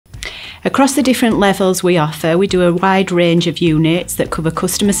Across the different levels we offer, we do a wide range of units that cover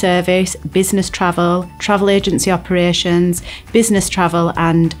customer service, business travel, travel agency operations, business travel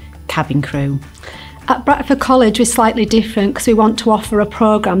and cabin crew. At Bradford College we're slightly different because we want to offer a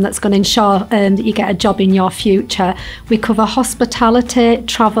programme that's going to ensure that you get a job in your future. We cover hospitality,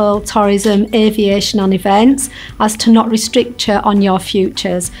 travel, tourism, aviation and events as to not restrict you on your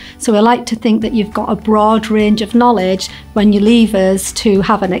futures. So we like to think that you've got a broad range of knowledge when you leave us to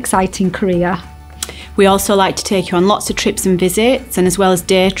have an exciting career. We also like to take you on lots of trips and visits, and as well as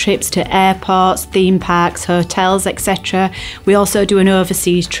day trips to airports, theme parks, hotels, etc. We also do an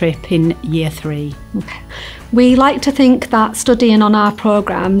overseas trip in year 3. Okay. We like to think that studying on our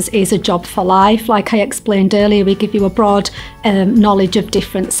programmes is a job for life. Like I explained earlier, we give you a broad knowledge of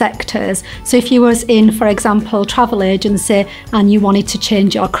different sectors. So if you was in, for example, travel agency and you wanted to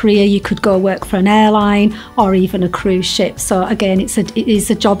change your career, you could go work for an airline or even a cruise ship. So again, it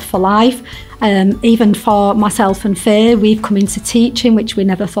is a job for life. Even for myself and Faye, we've come into teaching, which we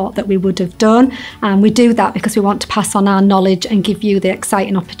never thought that we would have done. And we do that because we want to pass on our knowledge and give you the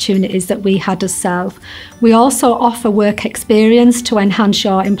exciting opportunities that we had ourselves. We also offer work experience to enhance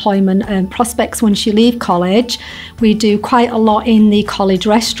your employment prospects once you leave college. We do quite a lot in the college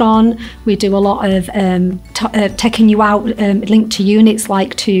restaurant. We do a lot of taking you out linked to units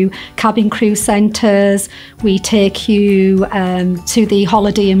like to cabin crew centres. We take you to the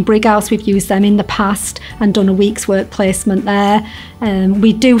holiday and brig house. We've used them in the past and done a week's work placement there.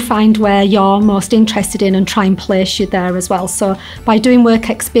 We do find where you're most interested in and try and place you there as well. So by doing work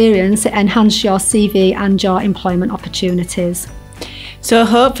experience, it enhances your CV and your employment opportunities. So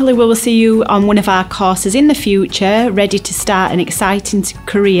hopefully we will see you on one of our courses in the future, ready to start an exciting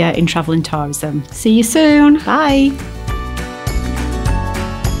career in travel and tourism. See you soon. Bye.